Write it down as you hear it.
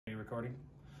recording.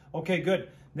 Okay, good.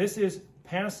 This is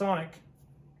Panasonic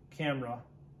Camera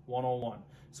 101.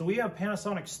 So we have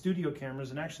Panasonic studio cameras,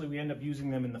 and actually we end up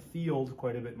using them in the field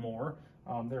quite a bit more.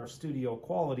 They're a studio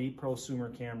quality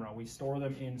prosumer camera. We store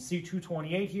them in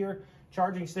C228 here,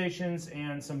 charging stations,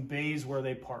 and some bays where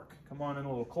they park. Come on in a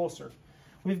little closer.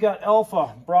 We've got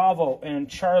Alpha, Bravo, and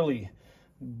Charlie,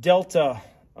 Delta,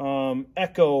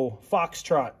 Echo,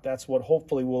 Foxtrot. That's what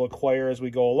hopefully we'll acquire as we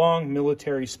go along.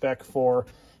 Military spec for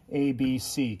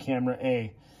ABC, camera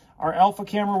A. Our Alpha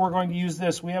camera, we're going to use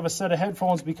this. We have a set of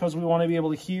headphones because we want to be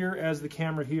able to hear as the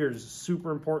camera hears. It's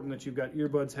super important that you've got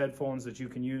earbuds, headphones that you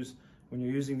can use when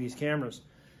you're using these cameras.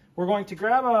 We're going to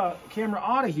grab a camera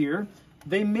out of here.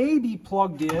 They may be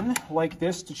plugged in like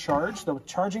this to charge. The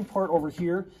charging port over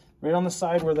here, right on the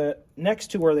side where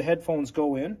next to where the headphones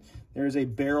go in, there's a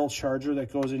barrel charger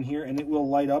that goes in here, and it will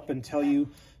light up and tell you,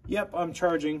 yep, I'm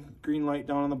charging. Green light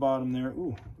down on the bottom there.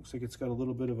 Ooh, looks like it's got a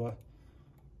little bit of a,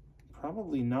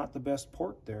 probably not the best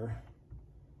port there.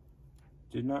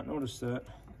 Did not notice that.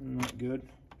 Not good.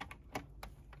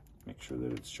 Make sure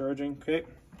that it's charging. Okay.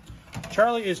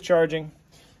 Charlie is charging.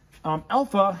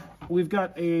 Alpha, we've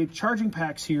got a charging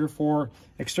packs here for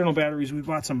external batteries. We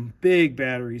bought some big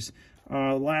batteries.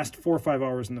 Last 4 or 5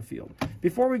 hours in the field.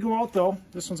 Before we go out though,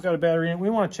 this one's got a battery in it. We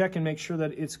want to check and make sure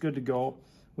that it's good to go.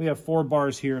 We have 4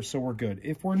 bars here, so we're good.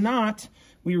 If we're not,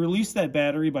 we release that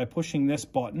battery by pushing this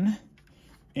button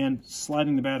and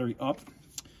sliding the battery up.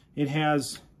 It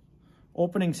has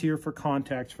openings here for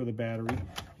contacts for the battery.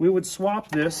 We would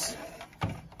swap this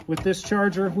with this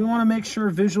charger. We want to make sure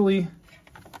visually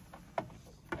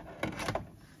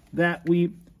that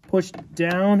we push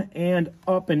down and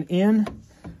up and in,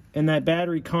 and that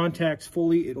battery contacts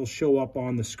fully. It'll show up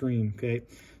on the screen, okay?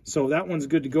 So that one's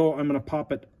good to go. I'm gonna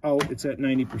pop it out. It's at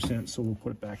 90%, so we'll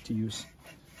put it back to use.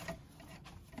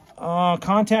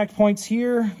 Contact points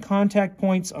here, contact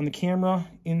points on the camera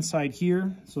inside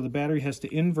here. So the battery has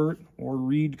to invert or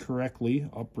read correctly,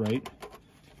 upright.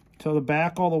 To the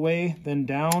back all the way, then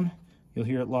down, you'll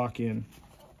hear it lock in.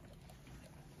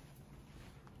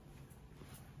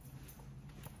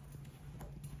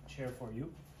 Chair for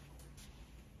you.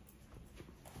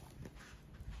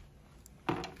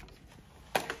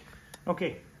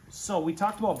 Okay, so we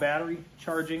talked about battery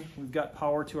charging. We've got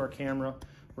power to our camera.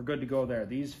 We're good to go there.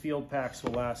 These field packs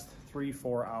will last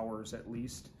 3-4 hours at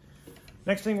least.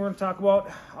 Next thing we're going to talk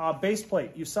about, base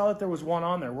plate. You saw that there was one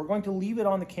on there. We're going to leave it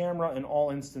on the camera in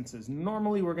all instances.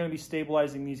 Normally we're going to be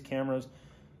stabilizing these cameras,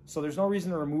 so there's no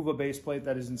reason to remove a base plate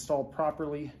that is installed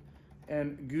properly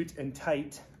and good and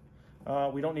tight.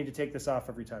 We don't need to take this off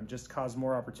every time, just cause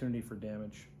more opportunity for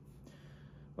damage.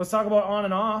 Let's talk about on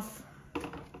and off.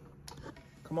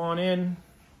 Come on in,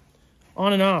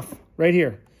 on and off, right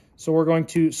here. So we're going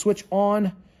to switch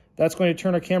on. That's going to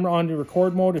turn our camera on to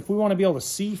record mode. If we want to be able to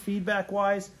see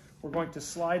feedback-wise, we're going to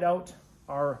slide out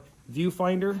our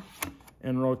viewfinder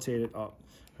and rotate it up.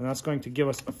 And that's going to give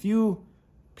us a few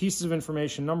pieces of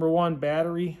information. Number one,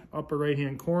 battery, upper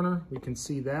right-hand corner. We can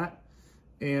see that.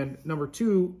 And number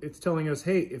two, it's telling us,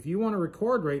 hey, if you want to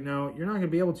record right now, you're not going to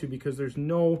be able to because there's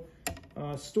no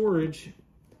storage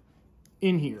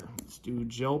in here. Let's do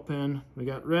gel pen. We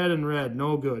got red and red,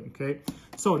 no good, okay?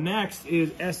 So next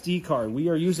is SD card. We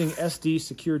are using SD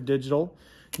Secure Digital.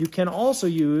 You can also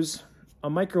use a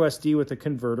micro SD with a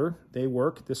converter. They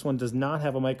work. This one does not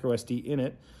have a micro SD in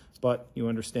it, but you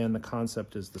understand the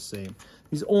concept is the same.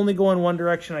 These only go in one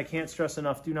direction. I can't stress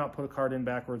enough, do not put a card in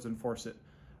backwards and force it.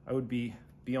 I would be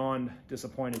beyond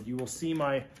disappointed. You will see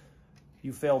my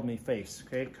 "you failed me" face,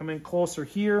 okay? Come in closer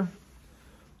here.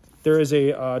 There is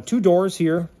a 2 doors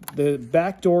here. The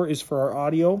back door is for our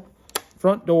audio.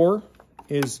 Front door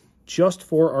is just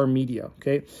for our media,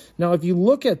 okay? Now, if you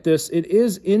look at this, it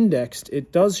is indexed.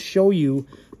 It does show you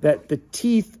that the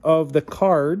teeth of the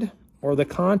card or the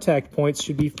contact points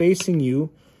should be facing you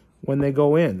when they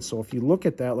go in. So if you look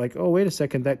at that, like, oh, wait a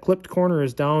second, that clipped corner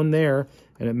is down there,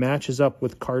 and it matches up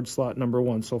with card slot number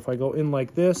 1. So if I go in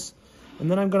like this,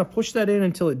 and then I'm gonna push that in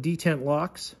until it detent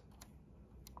locks,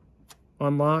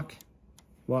 unlock,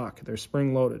 lock. They're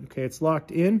spring loaded. Okay, it's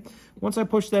locked in. Once I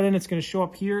push that in, it's going to show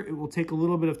up here. It will take a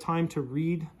little bit of time to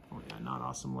read. Oh yeah, not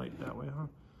awesome light that way, huh?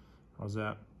 How's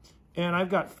that? And I've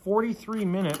got 43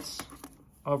 minutes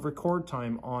of record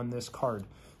time on this card.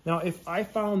 Now, if I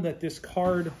found that this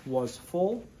card was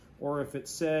full, or if it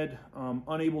said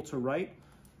unable to write,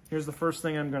 here's the first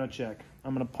thing I'm going to check.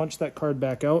 I'm going to punch that card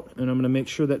back out, and I'm going to make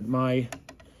sure that my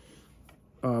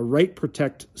write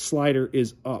protect slider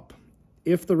is up.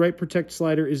 If the write protect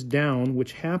slider is down,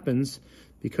 which happens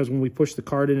because when we push the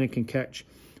card in, it can catch.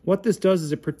 What this does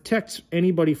is it protects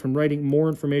anybody from writing more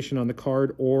information on the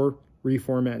card or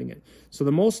reformatting it. So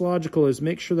the most logical is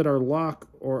make sure that our lock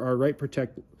or our write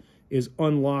protect is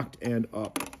unlocked and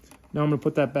up. Now I'm going to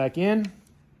put that back in.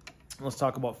 Let's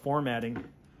talk about formatting.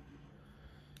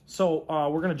 So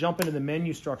we're going to jump into the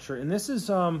menu structure, and this is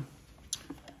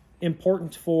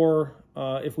important for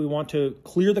if we want to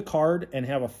clear the card and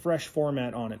have a fresh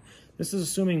format on it. This is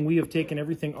assuming we have taken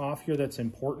everything off here that's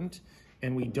important,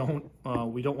 and we don't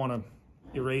want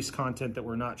to erase content that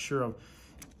we're not sure of.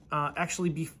 Actually,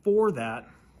 before that,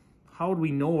 how would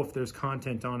we know if there's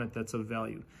content on it that's of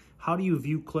value? How do you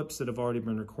view clips that have already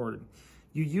been recorded?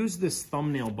 You use this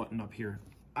thumbnail button up here.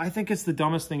 I think it's the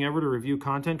dumbest thing ever to review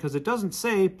content because it doesn't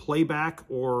say playback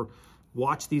or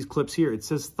watch these clips here. It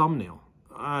says thumbnail.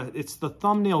 It's the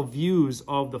thumbnail views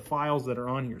of the files that are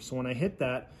on here. So when I hit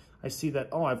that, I see that,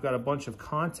 oh, I've got a bunch of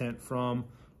content from,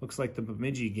 looks like the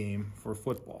Bemidji game for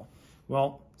football.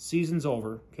 Well, season's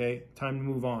over, okay? Time to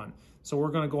move on. So we're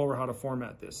gonna go over how to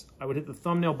format this. I would hit the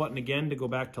thumbnail button again to go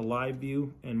back to live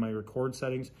view and my record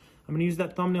settings. I'm gonna use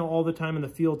that thumbnail all the time in the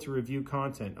field to review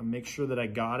content. I'll make sure that I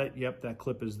got it. Yep, that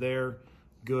clip is there.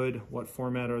 Good, what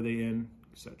format are they in,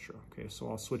 etc. Okay, so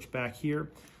I'll switch back here.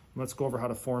 Let's go over how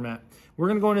to format. We're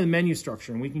gonna go into the menu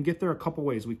structure, and we can get there a couple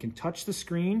ways. We can touch the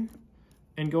screen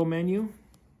and go menu,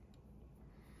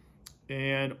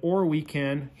 or we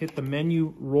can hit the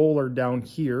menu roller down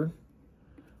here.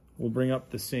 We'll bring up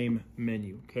the same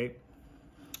menu, okay?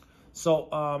 So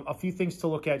a few things to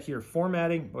look at here.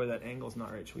 Formatting, boy, that angle's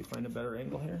not right. Should we find a better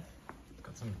angle here?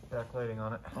 Got some backlighting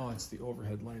on it. Oh, it's the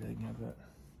overhead light. I can have that.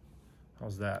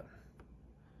 How's that?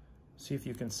 See if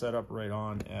you can set up right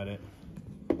on at it.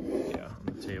 Yeah, on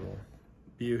the table.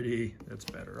 Beauty, that's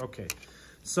better. Okay,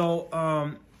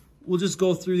 so we'll just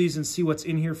go through these and see what's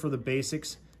in here for the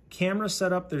basics. Camera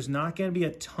setup, there's not going to be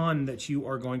a ton that you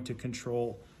are going to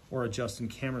control or adjust in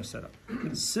camera setup.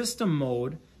 System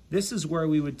mode, this is where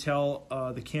we would tell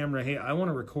the camera, hey, I want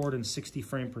to record in 60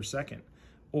 frames per second,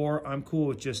 or I'm cool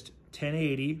with just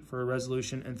 1080 for a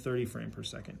resolution and 30 frames per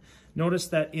second. Notice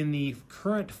that in the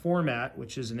current format,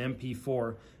 which is an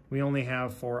MP4, we only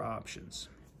have 4 options.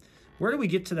 Where do we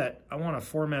get to that, I want to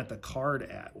format the card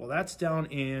at? Well, that's down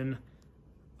in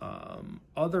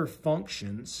other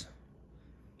functions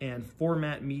and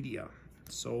format media.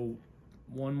 So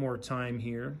one more time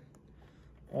here,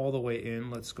 all the way in,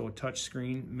 let's go touch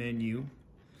screen, menu.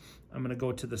 I'm gonna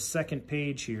go to the second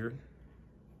page here.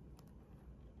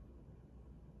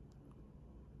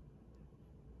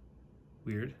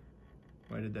 Weird,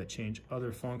 why did that change?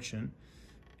 Other function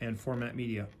and format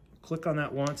media. Click on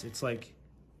that once, it's like,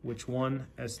 which one,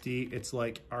 SD? It's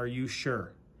like, are you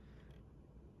sure?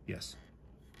 Yes.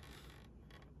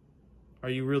 Are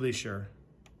you really sure?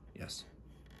 Yes.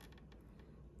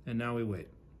 And now we wait.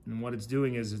 And what it's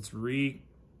doing is it's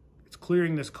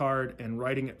clearing this card and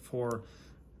writing it for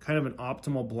kind of an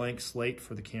optimal blank slate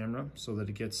for the camera so that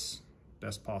it gets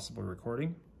best possible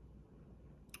recording.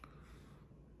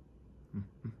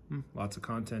 Lots of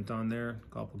content on there,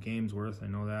 a couple games worth, I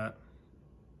know that.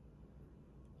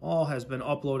 All has been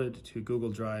uploaded to Google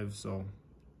Drive, so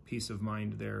peace of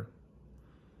mind there.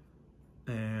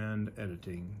 And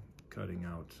editing, cutting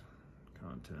out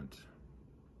content.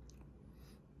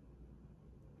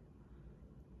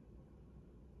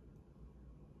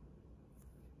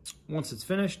 Once it's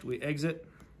finished, we exit.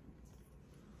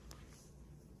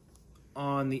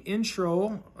 On the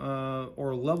intro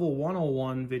or level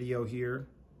 101 video here,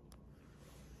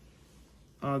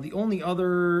 the only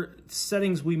other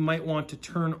settings we might want to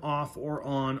turn off or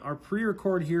on, our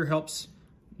pre-record here helps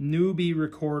newbie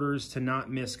recorders to not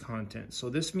miss content. So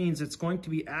this means it's going to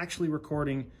be actually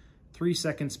recording 3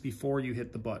 seconds before you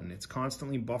hit the button. It's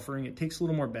constantly buffering. It takes a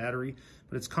little more battery,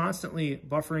 but it's constantly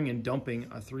buffering and dumping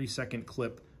a 3-second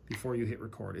clip before you hit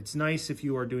record. It's nice if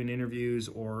you are doing interviews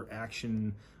or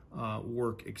action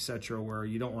work, etc., where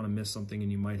you don't want to miss something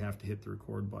and you might have to hit the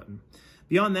record button.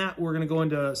 Beyond that, we're going to go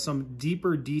into some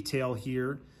deeper detail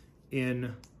here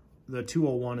in the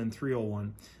 201 and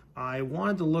 301. I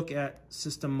wanted to look at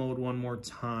system mode one more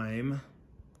time.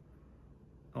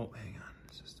 Oh, hang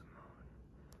on, system mode.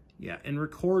 Yeah, and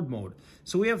record mode.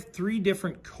 So we have 3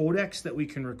 different codecs that we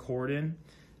can record in.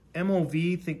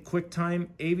 MOV, think QuickTime,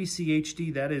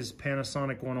 AVC-HD, that is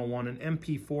Panasonic 101, and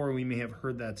MP4, we may have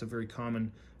heard that's a very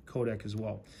common codec as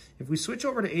well. If we switch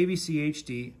over to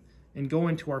AVC-HD and go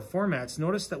into our formats,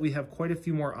 notice that we have quite a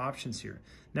few more options here.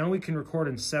 Now we can record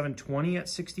in 720 at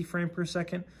 60 frames per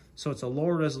second, so it's a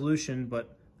lower resolution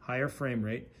but higher frame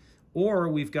rate. Or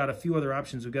we've got a few other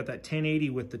options. We've got that 1080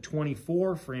 with the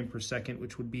 24 frame per second,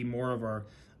 which would be more of our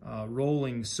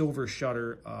rolling silver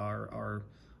shutter, our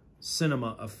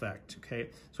cinema effect, okay?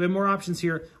 So we have more options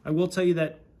here. I will tell you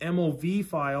that MOV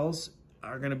files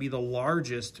are going to be the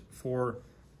largest for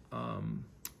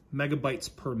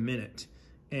megabytes per minute.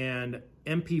 And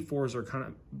MP4s are kind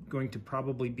of going to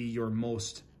probably be your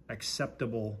most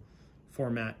acceptable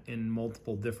format in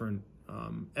multiple different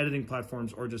editing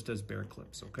platforms or just as bare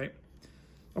clips, okay?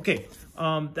 Okay,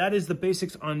 that is the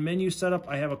basics on menu setup.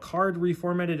 I have a card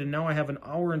reformatted, and now I have an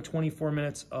hour and 24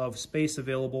 minutes of space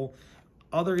available.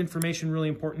 Other information really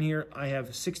important here, I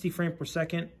have 60 frames per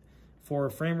second for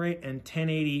frame rate and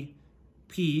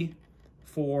 1080p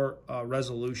for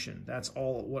resolution. That's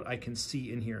all what I can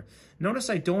see in here. Notice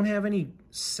I don't have any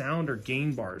sound or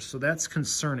gain bars, so that's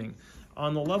concerning.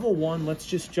 On the level 1, let's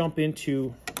just jump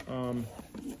into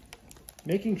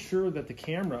making sure that the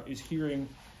camera is hearing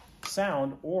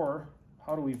sound, or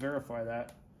how do we verify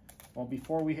that? Well,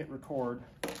 before we hit record,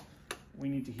 we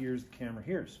need to hear as the camera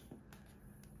hears.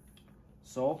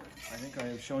 So I think I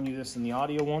have shown you this in the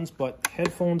audio ones, but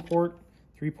headphone port,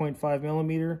 3.5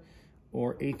 millimeter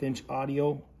or 1/8 inch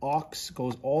audio, aux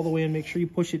goes all the way in. Make sure you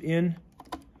push it in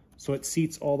so it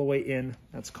seats all the way in.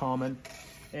 That's common.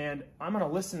 And I'm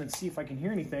gonna listen and see if I can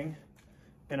hear anything.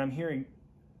 And I'm hearing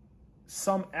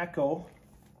some echo,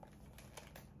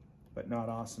 but not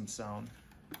awesome sound.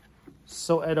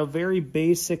 So at a very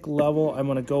basic level, I'm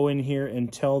gonna go in here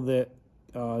and tell the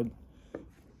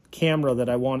camera that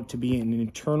I want it to be an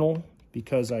internal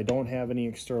because I don't have any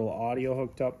external audio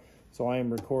hooked up. So I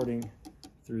am recording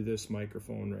through this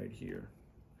microphone right here.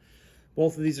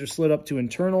 Both of these are slid up to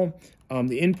internal.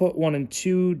 The input 1 and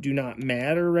 2 do not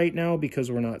matter right now because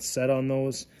we're not set on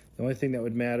those. The only thing that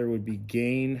would matter would be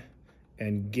gain,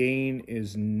 and gain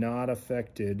is not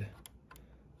affected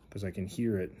because I can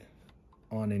hear it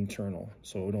on internal,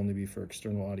 so it would only be for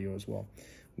external audio as well.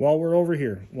 While we're over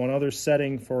here, one other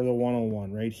setting for the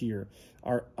 101 right here,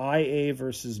 our IA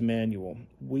versus manual.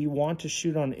 We want to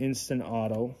shoot on instant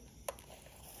auto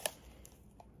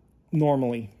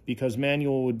normally, because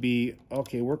manual would be,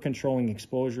 okay, we're controlling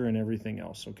exposure and everything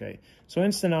else, okay? So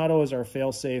instant auto is our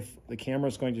fail-safe. The camera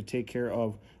is going to take care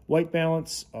of white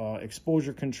balance,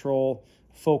 exposure control,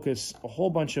 focus, a whole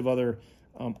bunch of other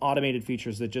automated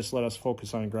features that just let us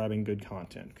focus on grabbing good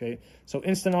content, okay? So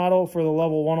instant auto for the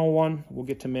level 101, we'll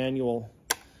get to manual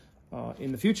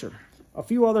in the future. A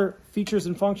few other features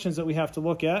and functions that we have to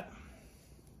look at.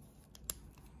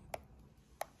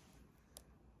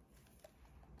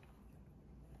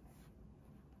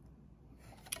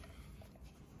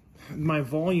 My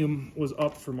volume was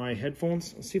up for my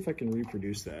headphones. Let's see if I can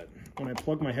reproduce that. When I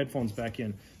plug my headphones back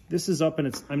in, this is up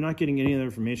and I'm not getting any other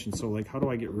information. So like, how do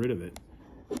I get rid of it?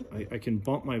 I can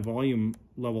bump my volume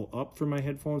level up for my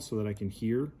headphones so that I can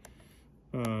hear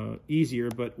easier.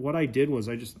 But what I did was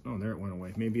oh, there it went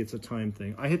away. Maybe it's a time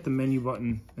thing. I hit the menu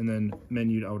button and then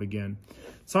menued out again.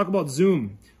 Let's talk about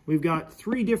zoom. We've got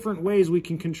 3 different ways we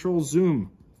can control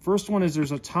zoom. First one is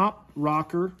there's a top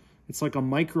rocker. It's like a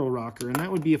micro rocker, and that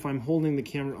would be if I'm holding the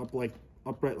camera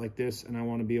upright like this and I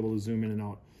want to be able to zoom in and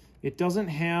out. It doesn't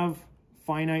have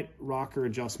finite rocker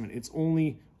adjustment. It's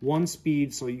only one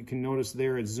speed, so you can notice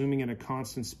there it's zooming at a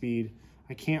constant speed.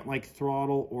 I can't like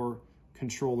throttle or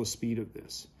control the speed of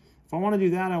this. If I want to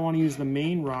do that, I want to use the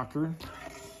main rocker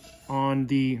on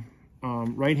the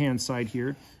right-hand side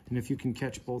here, and if you can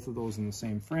catch both of those in the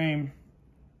same frame,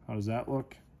 how does that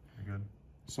look? Very good.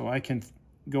 So I can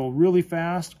go really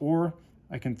fast, or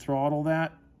I can throttle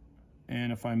that,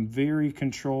 and if I'm very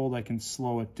controlled, I can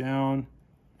slow it down.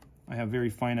 I have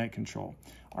very finite control.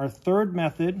 Our third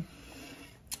method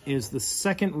is the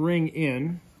second ring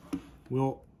in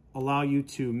will allow you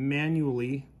to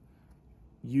manually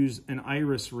use an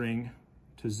iris ring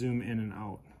to zoom in and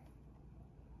out.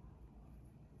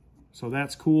 So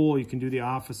that's cool. You can do the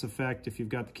office effect if you've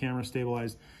got the camera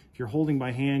stabilized. If you're holding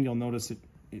by hand, you'll notice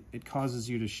it causes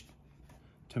you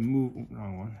to move,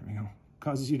 wrong one, there we go.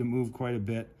 Causes you to move quite a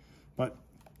bit, but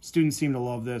students seem to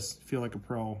love this, feel like a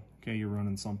pro. Okay, you're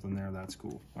running something there, that's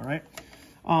cool, all right?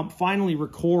 Finally,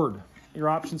 record, your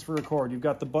options for record. You've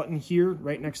got the button here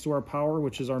right next to our power,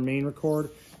 which is our main record.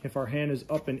 If our hand is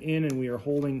up and in and we are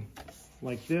holding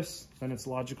like this, then it's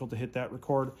logical to hit that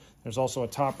record. There's also a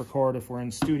top record if we're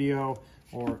in studio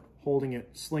or holding it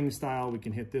sling style, we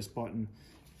can hit this button.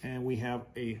 And we have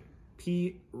a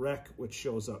P-Rec, which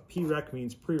shows up. P-Rec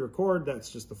means pre-record. That's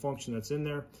just the function that's in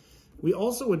there. We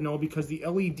also would know because the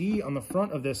LED on the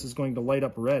front of this is going to light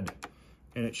up red,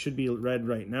 and it should be red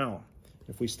right now.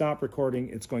 If we stop recording,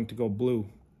 it's going to go blue,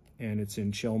 and it's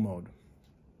in chill mode.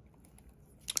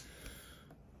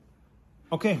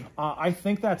 Okay, I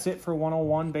think that's it for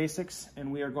 101 basics,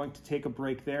 and we are going to take a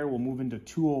break there. We'll move into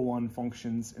 201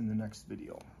 functions in the next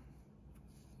video.